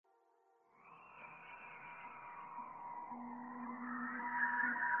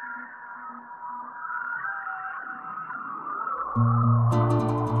Desafiar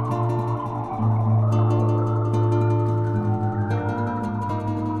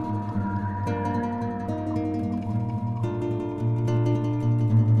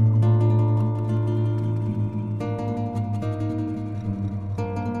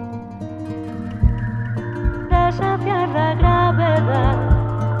la gravedad,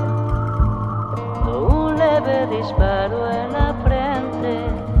 un leve disparo en la frente.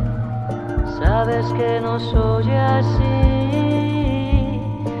 Sabes que no soy así.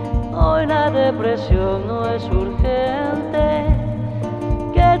 Hoy la depresión no es urgente.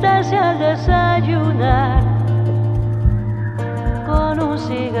 ¿Qué tal si al desayunar con un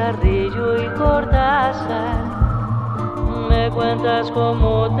cigarrillo y cortázar me cuentas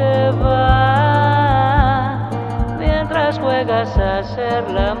cómo te va mientras juegas a ser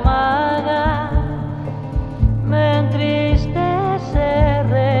la maga? Me entristece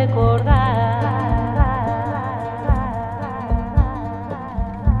recordar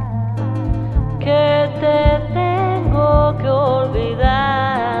que te tengo que olvidar.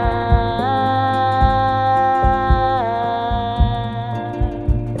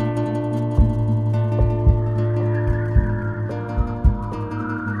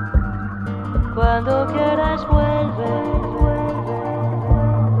 Cuando quieras vuelve.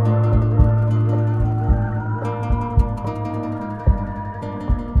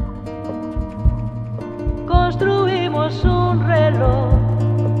 Construimos un reloj,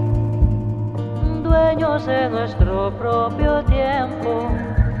 dueños de nuestro propio tiempo,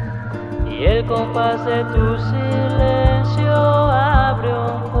 y el compás de tu silencio abre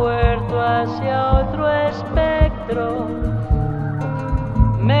un puerto hacia otro espectro.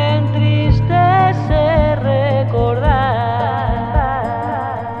 Me entristece recordar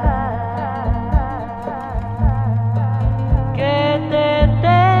que te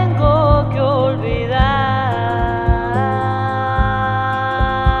tengo que olvidar.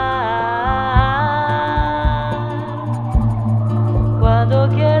 Cuando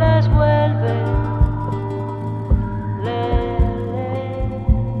quieras vuelve,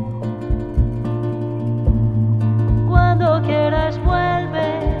 cuando quieras vuelve,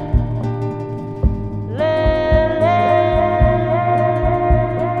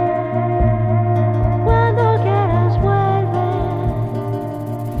 cuando quieras vuelve,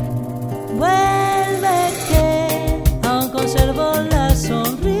 vuelve que aún conservo la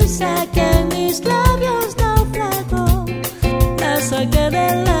sonrisa que en mis labios naufragó. La saqué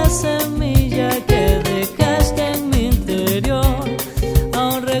de la semana